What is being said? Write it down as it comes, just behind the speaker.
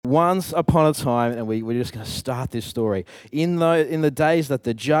once upon a time, and we're just going to start this story, in the days that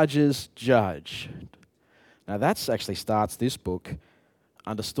the judges judged. Now that actually starts this book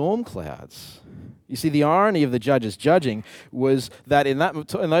under storm clouds. You see, the irony of the judges judging was that in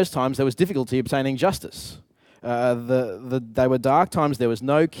those times there was difficulty obtaining justice. They were dark times, there was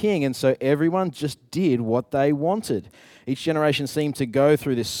no king, and so everyone just did what they wanted. Each generation seemed to go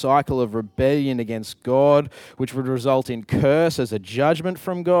through this cycle of rebellion against God, which would result in curse as a judgment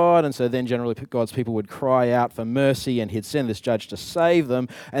from God, and so then generally God's people would cry out for mercy, and he'd send this judge to save them,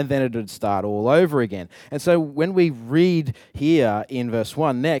 and then it would start all over again. And so when we read here in verse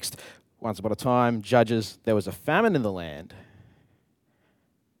 1 next, once upon a time, judges, there was a famine in the land,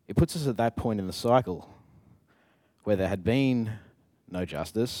 it puts us at that point in the cycle where there had been no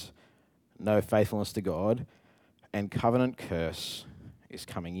justice, no faithfulness to God, and covenant curse is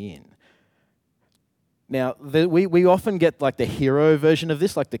coming in. Now, we often get like the hero version of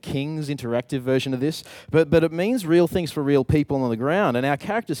this, like the King's interactive version of this, but it means real things for real people on the ground. And our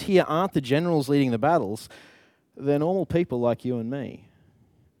characters here aren't the generals leading the battles. They're normal people like you and me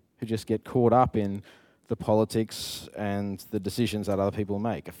who just get caught up in the politics and the decisions that other people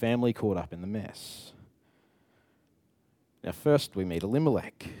make. A family caught up in the mess. Now, first we meet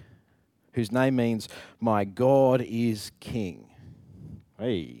Elimelech, whose name means, "My God is King."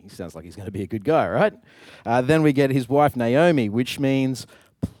 Hey, he sounds like he's going to be a good guy, right? Then we get his wife Naomi, which means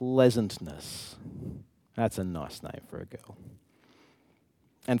pleasantness. That's a nice name for a girl.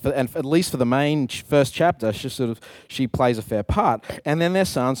 And at least for the main first chapter, she plays a fair part. And then their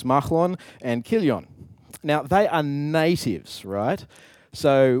sons, Machlon and Kilion. Now, they are natives, right?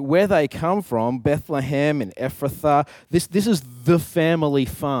 So where they come from, Bethlehem and Ephrathah, this is the family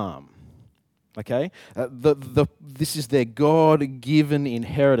farm. Okay, this is their God-given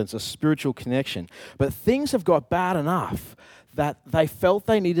inheritance, a spiritual connection. But things have got bad enough that they felt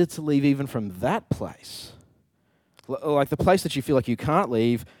they needed to leave even from that place. Like the place that you feel like you can't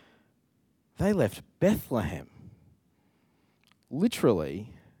leave, they left Bethlehem.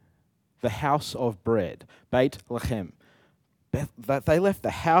 Literally, the house of bread, Beit Lechem. They left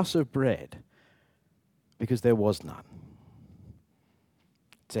the house of bread because there was none.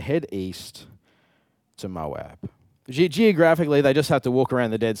 To head east to Moab. Geographically, they just have to walk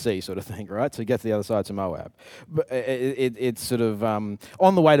around the Dead Sea sort of thing, right, to get to the other side to Moab. But it's sort of on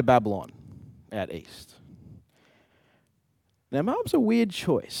the way to Babylon, out east. Now, Moab's a weird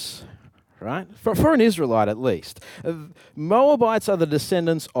choice, right, for an Israelite at least. Moabites are the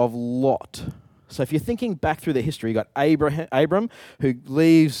descendants of Lot. So if you're thinking back through the history, you got Abram, who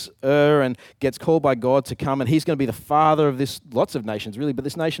leaves Ur and gets called by God to come, and he's going to be the father of lots of nations really, but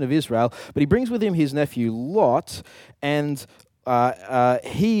this nation of Israel. But he brings with him his nephew Lot, and Lot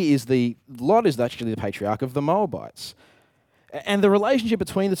is actually the patriarch of the Moabites. And the relationship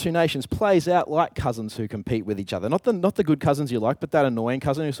between the two nations plays out like cousins who compete with each other. Not the good cousins you like, but that annoying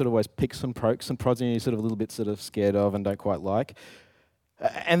cousin who sort of always picks and pokes and prods and you're sort of a little bit sort of scared of and don't quite like.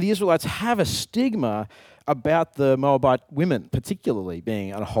 And the Israelites have a stigma about the Moabite women, particularly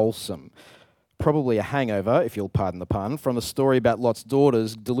being unwholesome. Probably a hangover, if you'll pardon the pun, from the story about Lot's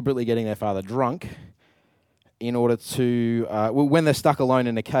daughters deliberately getting their father drunk in order to, when they're stuck alone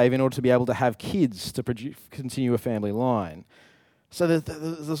in a cave, in order to be able to have kids to continue a family line. So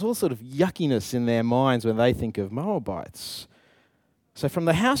there's all sort of yuckiness in their minds when they think of Moabites. So from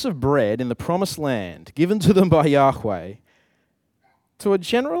the house of bread in the promised land, given to them by Yahweh, to a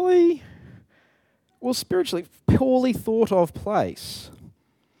generally, spiritually poorly thought of place.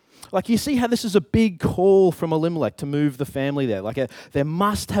 Like you see how this is a big call from Elimelech to move the family there. Like there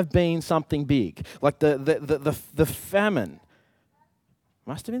must have been something big. Like the famine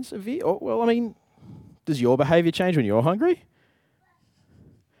must have been severe. Does your behavior change when you're hungry?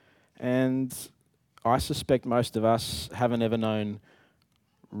 And I suspect most of us haven't ever known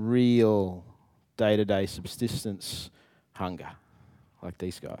real day-to-day subsistence hunger like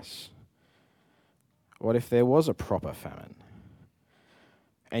these guys. What if there was a proper famine?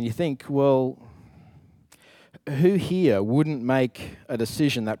 And you think, well, who here wouldn't make a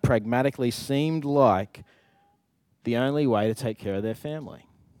decision that pragmatically seemed like the only way to take care of their family?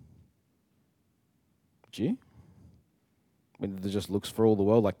 Would you? It just looks for all the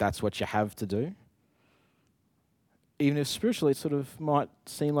world like that's what you have to do. Even if spiritually it sort of might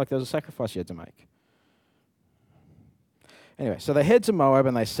seem like there's a sacrifice you had to make. Anyway, so they head to Moab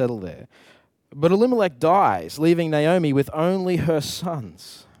and they settle there. But Elimelech dies, leaving Naomi with only her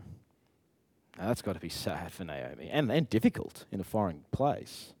sons. Now that's got to be sad for Naomi and difficult in a foreign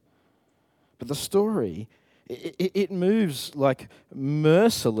place. But the story, it moves like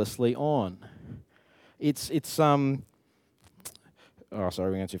mercilessly on. It's Oh,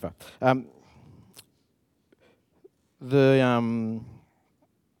 sorry, we went too far. Where are we?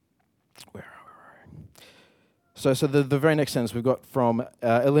 So the very next sentence we've got from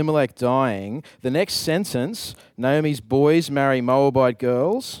Elimelech dying. The next sentence, Naomi's boys marry Moabite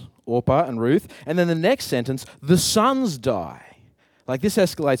girls, Orpah and Ruth. And then the next sentence, the sons die. Like, this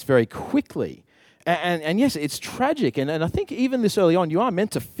escalates very quickly. And yes, it's tragic. And I think even this early on, you are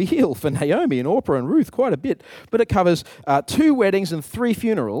meant to feel for Naomi and Orpah and Ruth quite a bit. But it covers 2 weddings and 3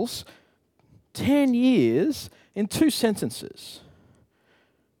 funerals, 10 years in 2 sentences.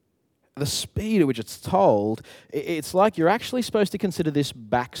 The speed at which it's told, it's like you're actually supposed to consider this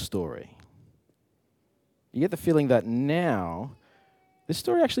backstory. You get the feeling that now, this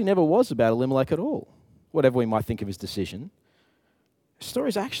story actually never was about Elimelech at all, whatever we might think of his decision. The story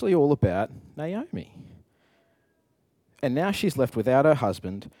is actually all about Naomi. And now she's left without her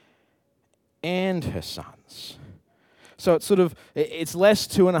husband and her sons. So it's less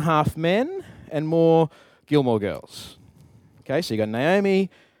 2.5 men and more Gilmore Girls. Okay, so you got Naomi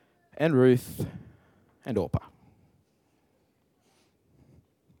and Ruth and Orpah.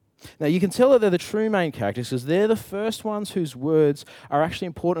 Now, you can tell that they're the true main characters because they're the first ones whose words are actually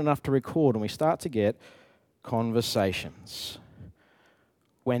important enough to record, and we start to get conversations.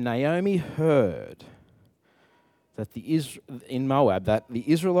 When Naomi heard that in Moab, that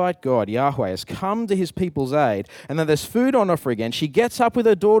the Israelite God, Yahweh, has come to his people's aid, and that there's food on offer again, she gets up with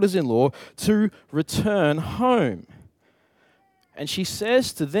her daughters-in-law to return home. And she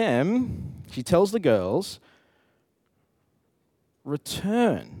says to them, she tells the girls,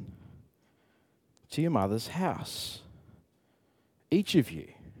 return to your mother's house. Each of you,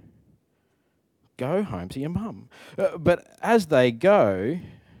 go home to your mum. But as they go,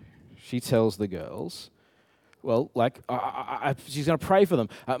 she tells the girls, well, she's going to pray for them.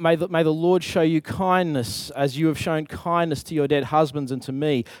 May the Lord show you kindness as you have shown kindness to your dead husbands and to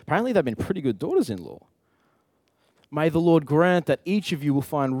me. Apparently they've been pretty good daughters-in-law. May the Lord grant that each of you will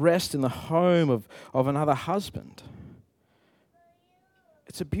find rest in the home of another husband.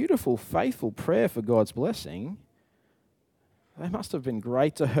 It's a beautiful, faithful prayer for God's blessing. They must have been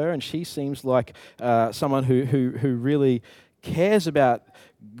great to her, and she seems like someone who really cares about,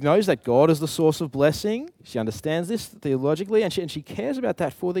 knows that God is the source of blessing. She understands this theologically, and she cares about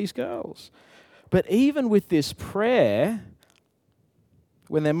that for these girls. But even with this prayer,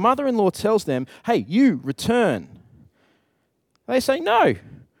 when their mother-in-law tells them, hey, you return, they say, no,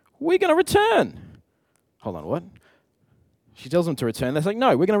 we're going to return. Hold on, what? She tells them to return. They say,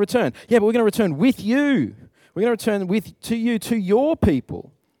 no, we're going to return. Yeah, but we're going to return with you. We're going to return to you, to your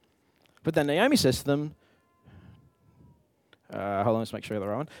people. But then Naomi says to them, hold on, let's make sure they're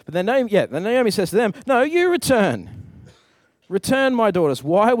right one. But then Naomi says to them, no, you return. Return, my daughters.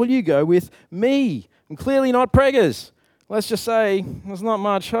 Why will you go with me? I'm clearly not preggers. Let's just say there's not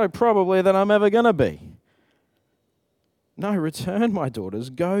much hope probably that I'm ever going to be. No, return, my daughters.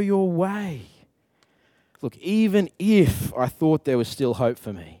 Go your way. Look, even if I thought there was still hope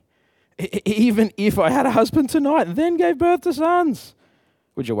for me, even if I had a husband tonight and then gave birth to sons,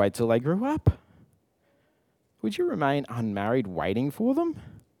 would you wait till they grew up? Would you remain unmarried waiting for them?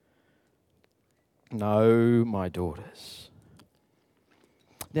 No, my daughters.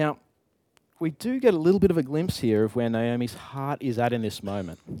 Now, we do get a little bit of a glimpse here of where Naomi's heart is at in this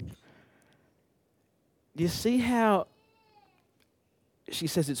moment. Do you see how she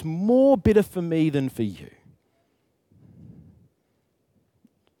says it's more bitter for me than for you?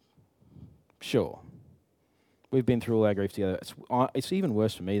 Sure. We've been through all our grief together. It's even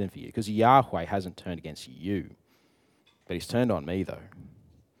worse for me than for you because Yahweh hasn't turned against you, but he's turned on me though.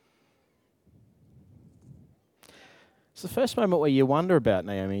 It's the first moment where you wonder about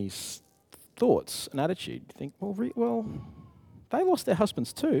Naomi's thoughts and attitude. You think, well, they lost their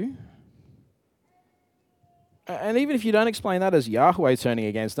husbands too. And even if you don't explain that as Yahweh turning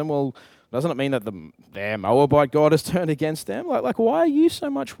against them, well, doesn't it mean that their Moabite God has turned against them? Like, why are you so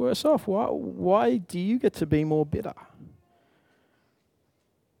much worse off? Why do you get to be more bitter?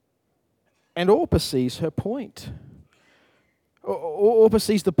 And Orpah sees her point. Orpah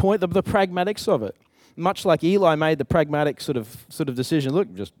sees the point, the pragmatics of it. Much like Eli made the pragmatic sort of decision.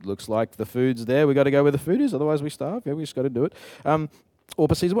 Look, just looks like the food's there. We've got to go where the food is, otherwise we starve. Yeah, we just got to do it.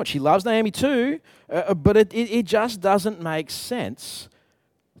 Orpah sees what? She loves Naomi too, but it just doesn't make sense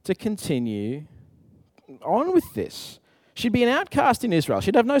to continue on with this. She'd be an outcast in Israel.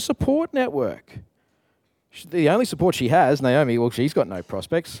 She'd have no support network. The only support she has, Naomi, well, she's got no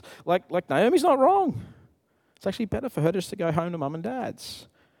prospects. Like Naomi's not wrong. It's actually better for her just to go home to mum and dad's.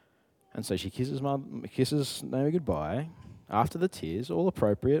 And so she kisses Naomi goodbye after the tears, all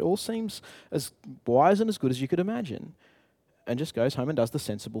appropriate, all seems as wise and as good as you could imagine. and just goes home and does the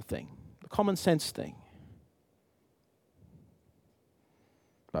sensible thing, the common sense thing.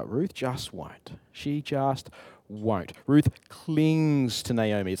 But Ruth just won't. She just won't. Ruth clings to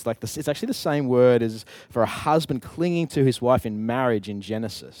Naomi. It's actually the same word as for a husband clinging to his wife in marriage in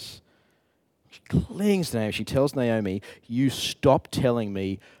Genesis. She clings to Naomi. She tells Naomi, you stop telling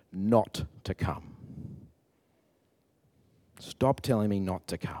me not to come. Stop telling me not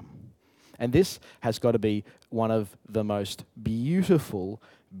to come. And this has got to be one of the most beautiful,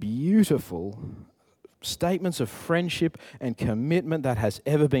 beautiful statements of friendship and commitment that has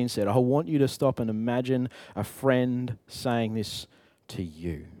ever been said. I want you to stop and imagine a friend saying this to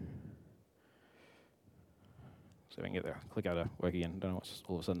you. So we can get there. Click out of work again. Don't know what's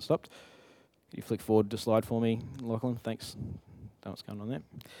all of a sudden stopped. Can you flick forward to slide for me, Lachlan? Thanks. Don't know what's going on there.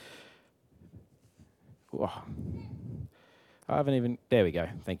 Oh. I haven't even... There we go.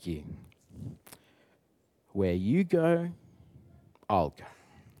 Thank you. Where you go, I'll go.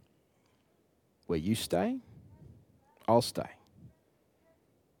 Where you stay, I'll stay.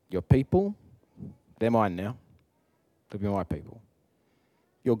 Your people, they're mine now. They'll be my people.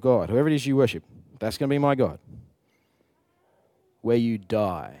 Your God, whoever it is you worship, that's going to be my God. Where you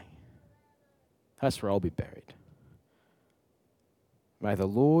die, that's where I'll be buried. May the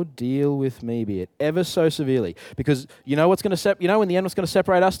Lord deal with me, be it ever so severely. Because you know what's going to in the end what's going to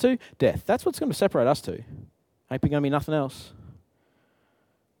separate us to? Death. That's what's going to separate us to. Ain't going to be nothing else.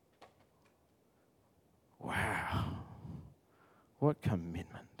 Wow. What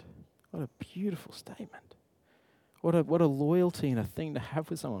commitment. What a beautiful statement. What a loyalty and a thing to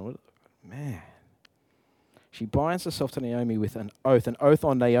have with someone. Man. She binds herself to Naomi with an oath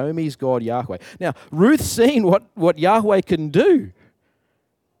on Naomi's God, Yahweh. Now, Ruth's seen what Yahweh can do.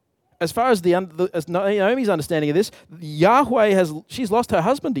 As far as as Naomi's understanding of this, she's lost her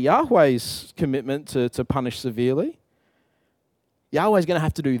husband to Yahweh's commitment to punish severely. Yahweh's going to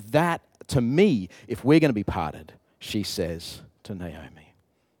have to do that to me if we're going to be parted, she says to Naomi.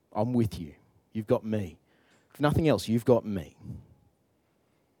 I'm with you. You've got me. If nothing else, you've got me.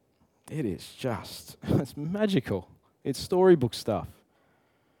 It is just, it's magical. It's storybook stuff.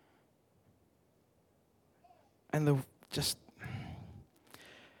 And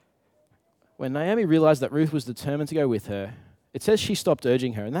when Naomi realized that Ruth was determined to go with her, it says she stopped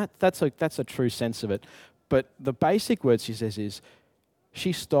urging her, and that's a true sense of it. But the basic word she says is,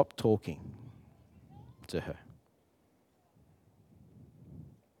 she stopped talking to her.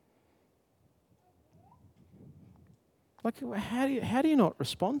 Like, how do you not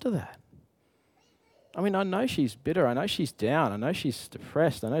respond to that? I mean, I know she's bitter. I know she's down. I know she's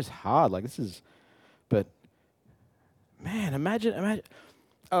depressed. I know it's hard. But man, imagine.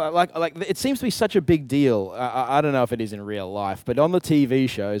 Like it seems to be such a big deal. I don't know if it is in real life, but on the TV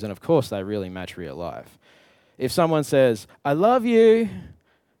shows, and of course they really match real life. If someone says, "I love you,"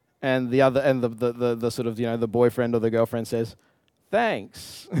 and the sort of the boyfriend or the girlfriend says,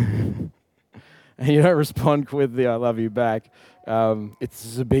 "Thanks," and you don't respond with the "I love you" back,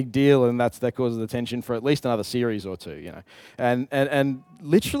 it's a big deal, and that causes the tension for at least another series or two, And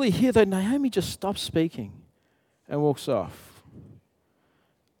literally here, though, Naomi just stops speaking and walks off.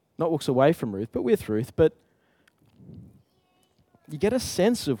 Not walks away from Ruth, but with Ruth. But you get a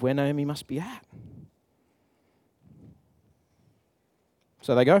sense of where Naomi must be at.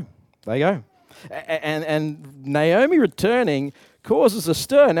 So they go. And Naomi returning causes a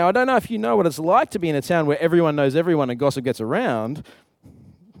stir. Now, I don't know if you know what it's like to be in a town where everyone knows everyone and gossip gets around,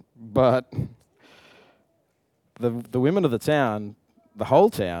 but the women of the town, the whole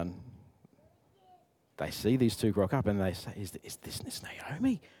town, they see these two rock up and they say, is this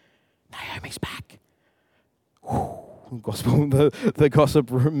Naomi? Naomi's back. The gossip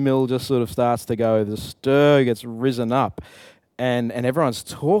mill just sort of starts to go. The stir gets risen up and everyone's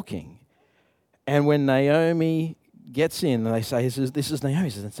talking. And when Naomi gets in, they say, this is Naomi.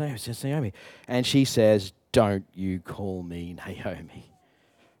 It's Naomi. And she says, "Don't you call me Naomi."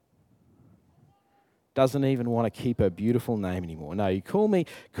 Doesn't even want to keep her beautiful name anymore. No, you call me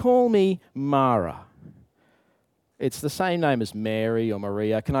Mara. It's the same name as Mary or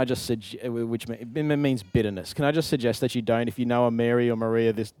Maria. Can I just which means bitterness? Can I just suggest that you don't, if you know a Mary or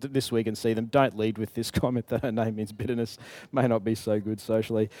Maria this week and see them, don't lead with this comment that her name means bitterness. May not be so good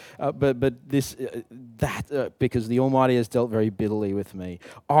socially, but this because the Almighty has dealt very bitterly with me.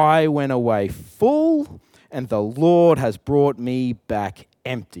 I went away full, and the Lord has brought me back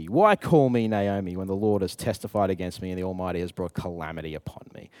empty. Why call me Naomi when the Lord has testified against me and the Almighty has brought calamity upon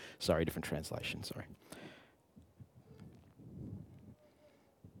me? Sorry, different translation. Sorry.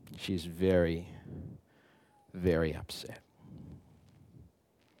 She's very, very upset.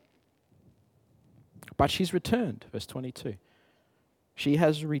 But she's returned, verse 22. She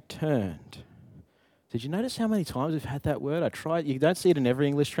has returned. Did you notice how many times we've had that word? I tried. You don't see it in every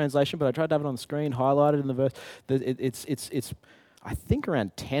English translation, but I tried to have it on the screen, highlighted in the verse. It's I think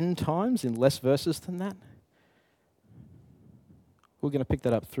around 10 times in less verses than that. We're going to pick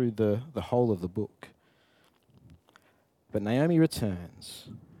that up through the whole of the book. But Naomi returns,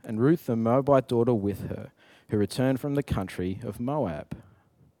 and Ruth, the Moabite daughter, with her, who returned from the country of Moab.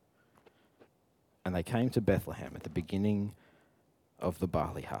 And they came to Bethlehem at the beginning of the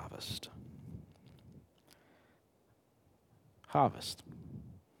barley harvest. Harvest.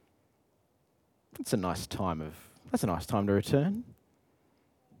 That's a nice time to return.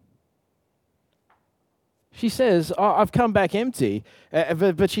 She says, I've come back empty,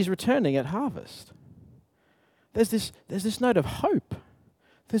 but she's returning at harvest. There's this note of hope.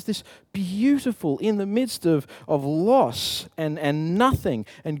 There's this beautiful, in the midst of loss and nothing,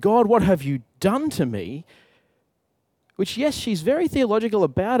 and God, what have you done to me? Which, yes, she's very theological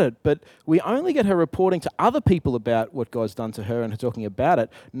about it, but we only get her reporting to other people about what God's done to her and her talking about it,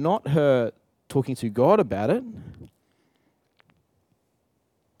 not her talking to God about it.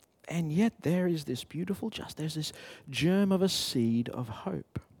 And yet there is this beautiful there's this germ of a seed of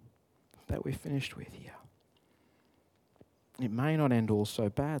hope that we're finished with here. It may not end all so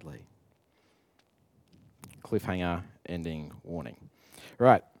badly. Cliffhanger, ending, warning.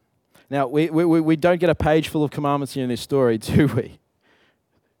 Right. Now, we don't get a page full of commandments here in this story, do we?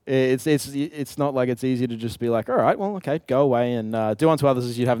 It's not like it's easy to just be like, all right, well, okay, go away and do unto others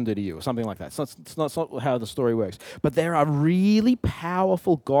as you'd have them do to you, or something like that. It's not how the story works. But there are really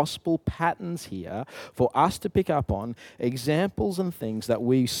powerful gospel patterns here for us to pick up on, examples and things that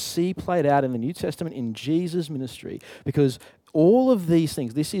we see played out in the New Testament in Jesus' ministry, because all of these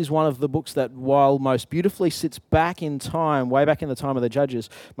things, this is one of the books that, while most beautifully sits back in time, way back in the time of the Judges,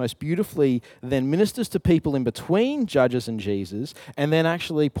 most beautifully then ministers to people in between Judges and Jesus, and then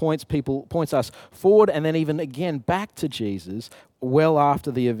actually points us forward and then even again back to Jesus well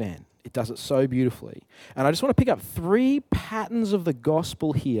after the event. It does it so beautifully. And I just want to pick up 3 patterns of the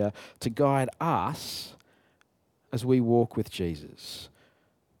gospel here to guide us as we walk with Jesus.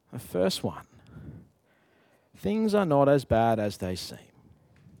 The first one. Things are not as bad as they seem.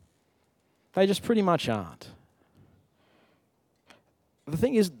 They just pretty much aren't. The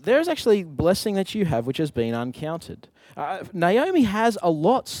thing is, there's actually blessing that you have which has been uncounted. Naomi has a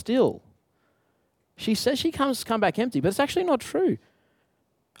lot still. She says she come back empty, but it's actually not true.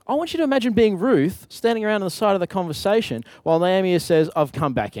 I want you to imagine being Ruth, standing around on the side of the conversation, while Naomi says, I've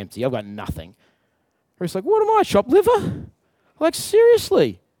come back empty, I've got nothing. Ruth's like, what am I, chopped liver? Like,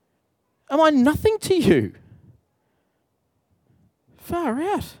 seriously? Am I nothing to you? Far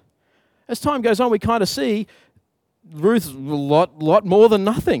out. As time goes on, we kind of see Ruth's a lot more than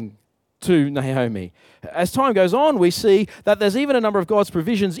nothing to Naomi. As time goes on, we see that there's even a number of God's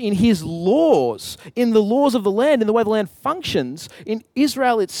provisions in his laws, in the laws of the land, in the way the land functions, in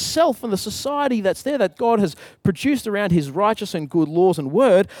Israel itself and the society that's there that God has produced around his righteous and good laws and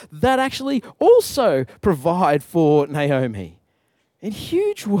word that actually also provide for Naomi. In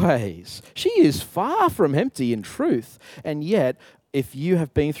huge ways. She is far from empty in truth, and yet if you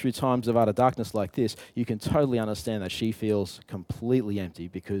have been through times of utter darkness like this, you can totally understand that she feels completely empty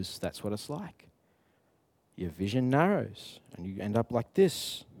because that's what it's like. Your vision narrows and you end up like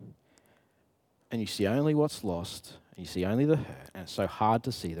this. And you see only what's lost, and you see only the hurt, and it's so hard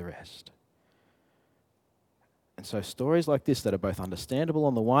to see the rest. And so stories like this that are both understandable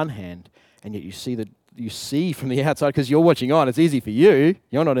on the one hand, and yet you see from the outside, because you're watching on, it's easy for you,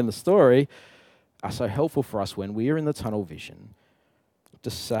 you're not in the story, are so helpful for us when we're in the tunnel vision to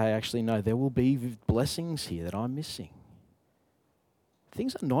say, actually, no, there will be blessings here that I'm missing.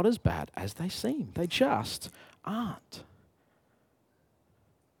 Things are not as bad as they seem. They just aren't.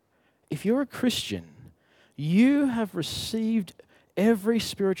 If you're a Christian, you have received every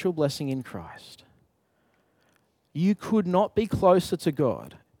spiritual blessing in Christ. You could not be closer to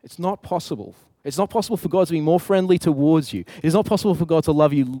God. It's not possible. It's not possible for God to be more friendly towards you. It is not possible for God to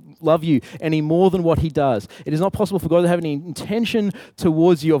love you any more than what he does. It is not possible for God to have any intention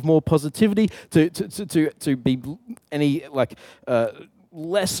towards you of more positivity, to be any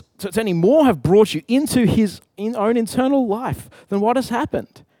less, to any more have brought you into his own internal life than what has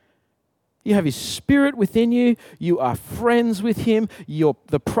happened. You have his spirit within you. You are friends with him.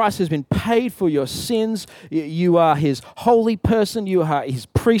 The price has been paid for your sins. You are his holy person. You are his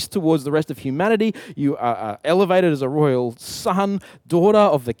priest towards the rest of humanity. You are elevated as a royal son, daughter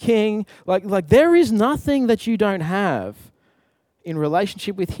of the king. Like there is nothing that you don't have in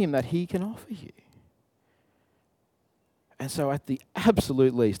relationship with him that he can offer you. And so at the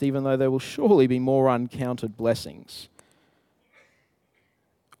absolute least, even though there will surely be more uncounted blessings,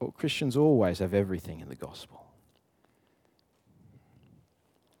 Christians always have everything in the gospel.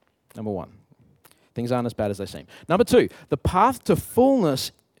 Number one, things aren't as bad as they seem. Number two, the path to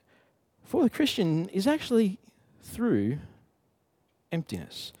fullness for the Christian is actually through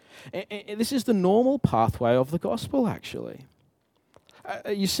emptiness. And this is the normal pathway of the gospel, actually.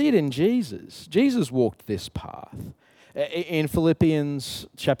 You see it in Jesus. Jesus walked this path. In Philippians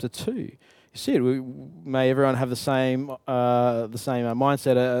chapter 2, you see it. May everyone have the same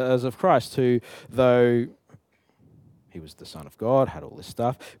mindset as of Christ, who, though he was the Son of God, had all this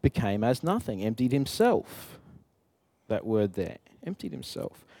stuff, became as nothing, emptied himself. That word there, emptied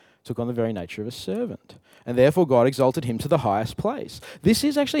himself. Took on the very nature of a servant. And therefore God exalted him to the highest place. This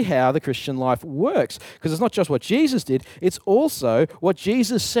is actually how the Christian life works, because it's not just what Jesus did, it's also what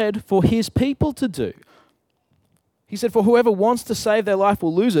Jesus said for his people to do. He said, for whoever wants to save their life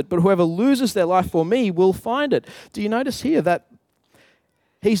will lose it, but whoever loses their life for me will find it. Do you notice here that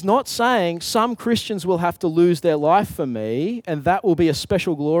he's not saying some Christians will have to lose their life for me and that will be a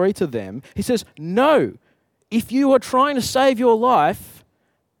special glory to them. He says, no, if you are trying to save your life,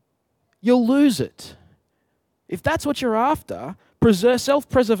 you'll lose it. If that's what you're after,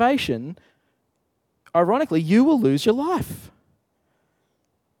 self-preservation, ironically, you will lose your life.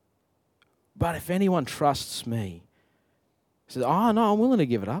 But if anyone trusts me, he says, "Oh no, I'm willing to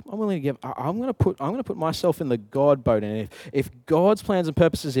give it up. I'm going to put myself in the God boat. And if God's plans and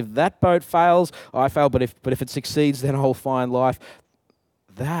purposes, if that boat fails, I fail. But if it succeeds, then I'll find life."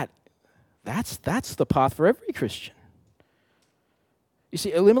 That's the path for every Christian. You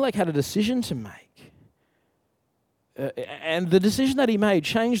see, Elimelech had a decision to make. And the decision that he made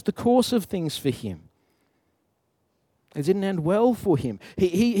changed the course of things for him. It didn't end well for him.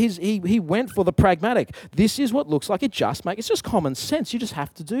 He went for the pragmatic. This is what looks like it's just common sense. You just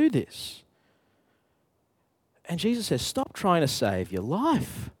have to do this. And Jesus says, stop trying to save your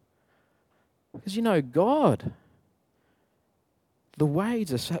life. Because you know God. The way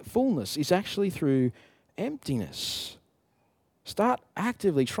to fullness is actually through emptiness. Start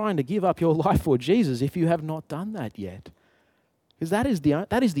actively trying to give up your life for Jesus if you have not done that yet. Because that is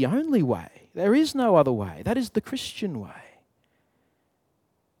the only way. There is no other way. That is the Christian way.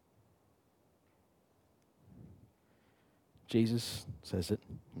 Jesus says it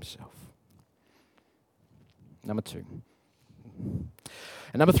himself. Number two.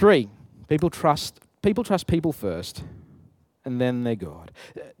 And number three, people trust people first, and then their God.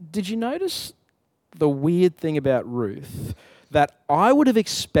 Did you notice the weird thing about Ruth that I would have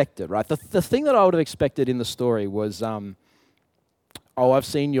expected, right? The thing that I would have expected in the story was, I've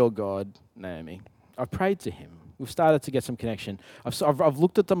seen your God, Naomi. I've prayed to him. We've started to get some connection. I've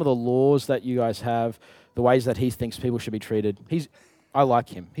looked at some of the laws that you guys have, the ways that he thinks people should be treated. I like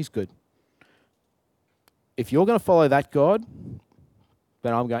him. He's good. If you're going to follow that God,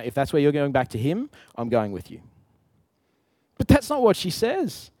 then I'm going. If that's where you're going back to him, I'm going with you. But that's not what she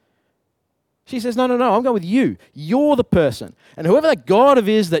says. She says, no, I'm going with you. You're the person. And whoever that God of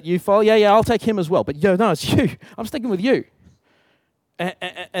is that you follow, yeah, I'll take him as well. But no, it's you. I'm sticking with you.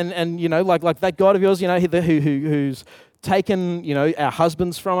 And you know, like that God of yours, you know, who's taken, you know, our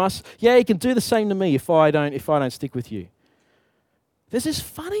husbands from us. Yeah, he can do the same to me if I don't stick with you. There's this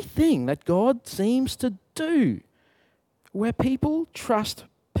funny thing that God seems to do where people trust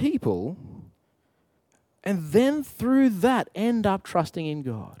people and then through that end up trusting in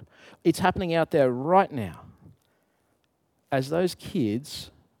God. It's happening out there right now as those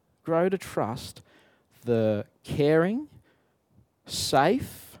kids grow to trust the caring,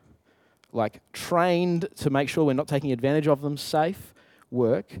 safe, like trained to make sure we're not taking advantage of them, safe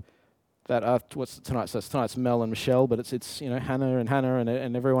work that are what's tonight? So tonight's Mel and Michelle, but it's you know Hannah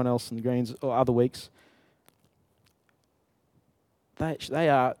and everyone else in the Greens or other weeks. They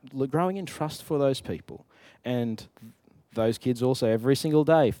are growing in trust for those people, and those kids also every single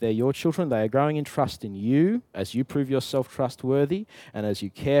day, if they're your children, they are growing in trust in you as you prove yourself trustworthy and as you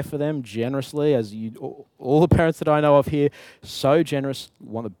care for them generously, as you, all the parents that I know of here, so generous,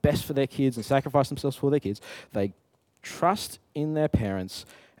 want the best for their kids and sacrifice themselves for their kids. They trust in their parents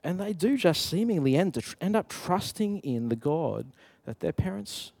and they do just seemingly end up trusting in the God that their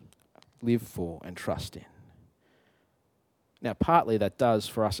parents live for and trust in. Now, partly that does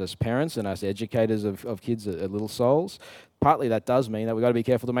for us as parents and as educators of kids at Little Souls, partly that does mean that we've got to be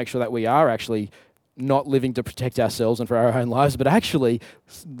careful to make sure that we are actually not living to protect ourselves and for our own lives, but actually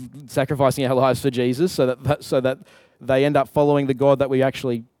sacrificing our lives for Jesus so that they end up following the God that we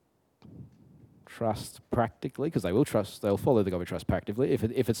actually trust practically, because they'll follow the God we trust practically.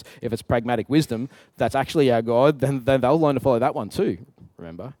 If it's pragmatic wisdom, that's actually our God, then they'll learn to follow that one too,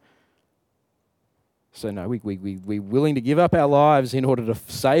 remember? So no, we're willing to give up our lives in order to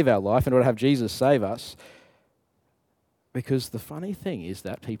save our life, in order to have Jesus save us. Because the funny thing is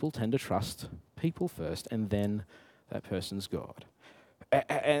that people tend to trust people first, and then that person's God.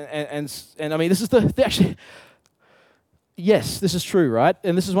 And I mean, this is the actually, yes, this is true, right?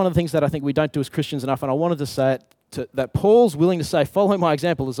 And this is one of the things that I think we don't do as Christians enough, and I wanted to say it, that Paul's willing to say, follow my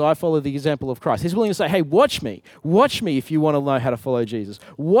example as I follow the example of Christ. He's willing to say, hey, watch me if you want to know how to follow Jesus.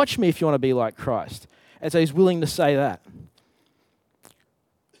 Watch me if you want to be like Christ. And so he's willing to say that.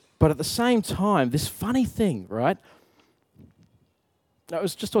 But at the same time, this funny thing, right? I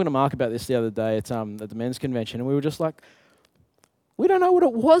was just talking to Mark about this the other day at the men's convention, and we were just like, we don't know what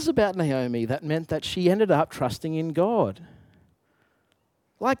it was about Naomi that meant that she ended up trusting in God.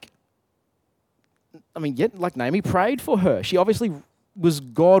 Like Naomi prayed for her. She obviously was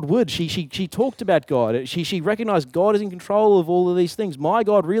Godward. She talked about God. She recognized God is in control of all of these things. My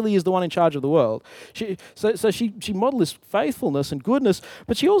God really is the one in charge of the world. So she modeled this faithfulness and goodness,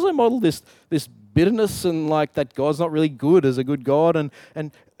 but she also modeled this bitterness and like that God's not really good as a good God,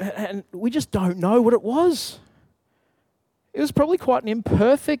 and we just don't know what it was. It was probably quite an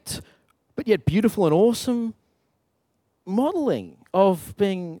imperfect, but yet beautiful and awesome modeling of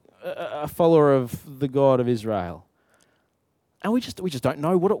being a follower of the God of Israel. And we just don't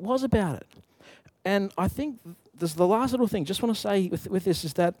know what it was about it. And I think this is the last little thing. Just want to say with this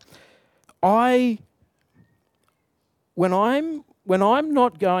is that when I'm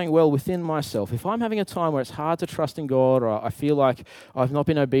not going well within myself, if I'm having a time where it's hard to trust in God, or I feel like I've not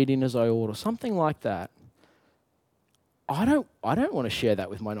been obedient as I ought, or something like that, I don't want to share that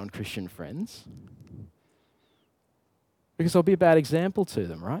with my non-Christian friends, because I'll be a bad example to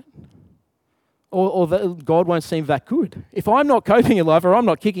them, right? Or that God won't seem that good. If I'm not coping in life, or I'm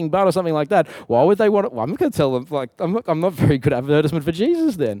not kicking butt or something like that, why would they want it? Well, I'm not going to tell them, like, I'm not very good advertisement for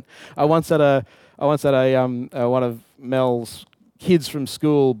Jesus then. I once had one of Mel's kids from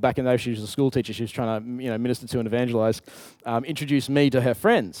school, back in those days, she was a school teacher, she was trying to minister to and evangelize, introduced me to her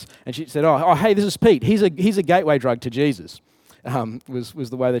friends. And she said, oh, hey, this is Pete. He's a gateway drug to Jesus, was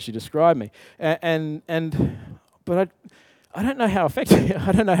the way that she described me. But I don't know how effective,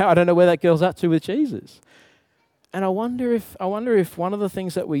 I don't know where that girl's up to with Jesus. And I wonder if one of the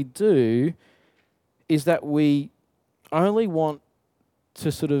things that we do is that we only want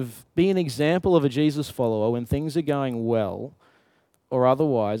to sort of be an example of a Jesus follower when things are going well, or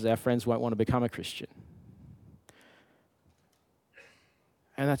otherwise our friends won't want to become a Christian.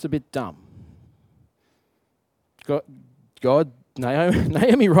 And that's a bit dumb.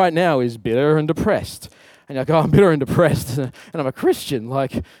 Naomi right now is bitter and depressed. And you're like, oh, I'm bitter and depressed, and I'm a Christian.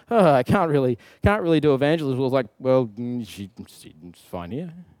 Like, oh, I can't really do evangelism. Well, like, well, she's fine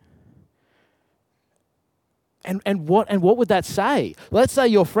here. And what would that say? Let's say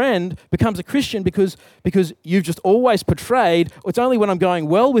your friend becomes a Christian because you've just always portrayed, it's only when I'm going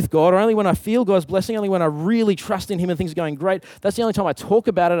well with God, or only when I feel God's blessing, only when I really trust in Him and things are going great. That's the only time I talk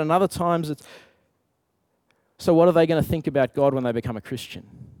about it, and other times it's... So what are they going to think about God when they become a Christian?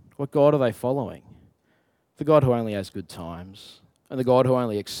 What God are they following? The God who only has good times, and the God who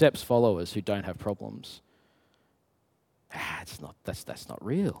only accepts followers who don't have problems. That's not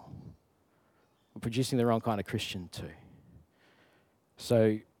real. We're producing the wrong kind of Christian too.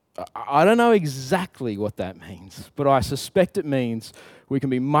 So I don't know exactly what that means, but I suspect it means we can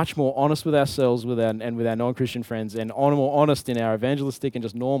be much more honest with ourselves with our non-Christian friends, and more honest in our evangelistic and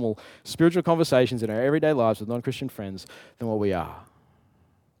just normal spiritual conversations in our everyday lives with non-Christian friends than what we are.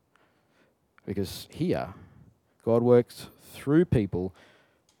 Because here, God works through people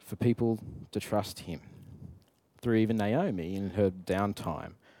for people to trust Him. Through even Naomi in her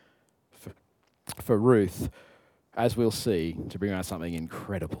downtime. For Ruth, as we'll see, to bring out something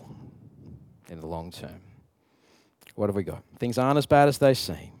incredible in the long term. What have we got? Things aren't as bad as they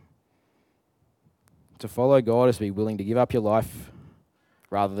seem. To follow God is to be willing to give up your life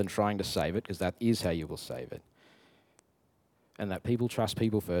rather than trying to save it, because that is how you will save it. And that people trust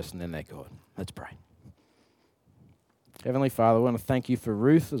people first and then their God. Let's pray. Heavenly Father, I want to thank You for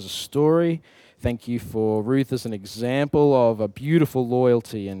Ruth as a story. Thank You for Ruth as an example of a beautiful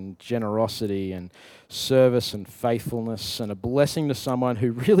loyalty and generosity and service and faithfulness, and a blessing to someone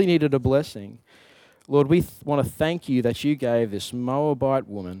who really needed a blessing. Lord, we want to thank You that You gave this Moabite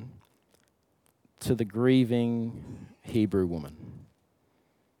woman to the grieving Hebrew woman.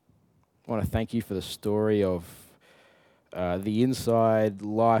 I want to thank You for the story of the inside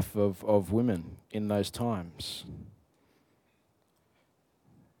life of women in those times.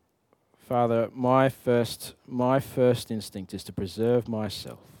 Father, my first instinct is to preserve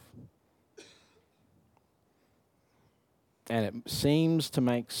myself. And it seems to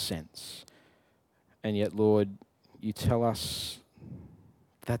make sense. And yet, Lord, you tell us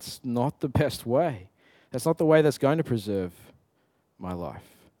that's not the best way. That's not the way that's going to preserve my life.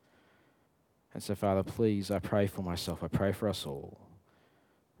 And so, Father, please, I pray for myself, I pray for us all,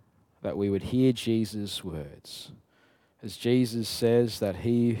 that we would hear Jesus' words. As Jesus says that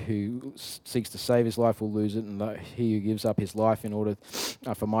he who seeks to save his life will lose it, and that he who gives up his life in order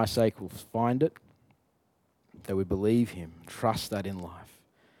for my sake will find it, that we believe him, trust that in life.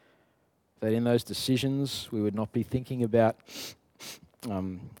 That in those decisions we would not be thinking about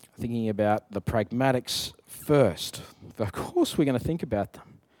the pragmatics first. Of course we're going to think about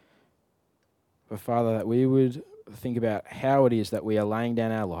them. But Father, that we would think about how it is that we are laying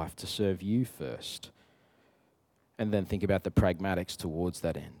down our life to serve you first, and then think about the pragmatics towards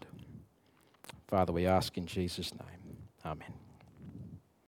that end. Father, we ask in Jesus' name. Amen.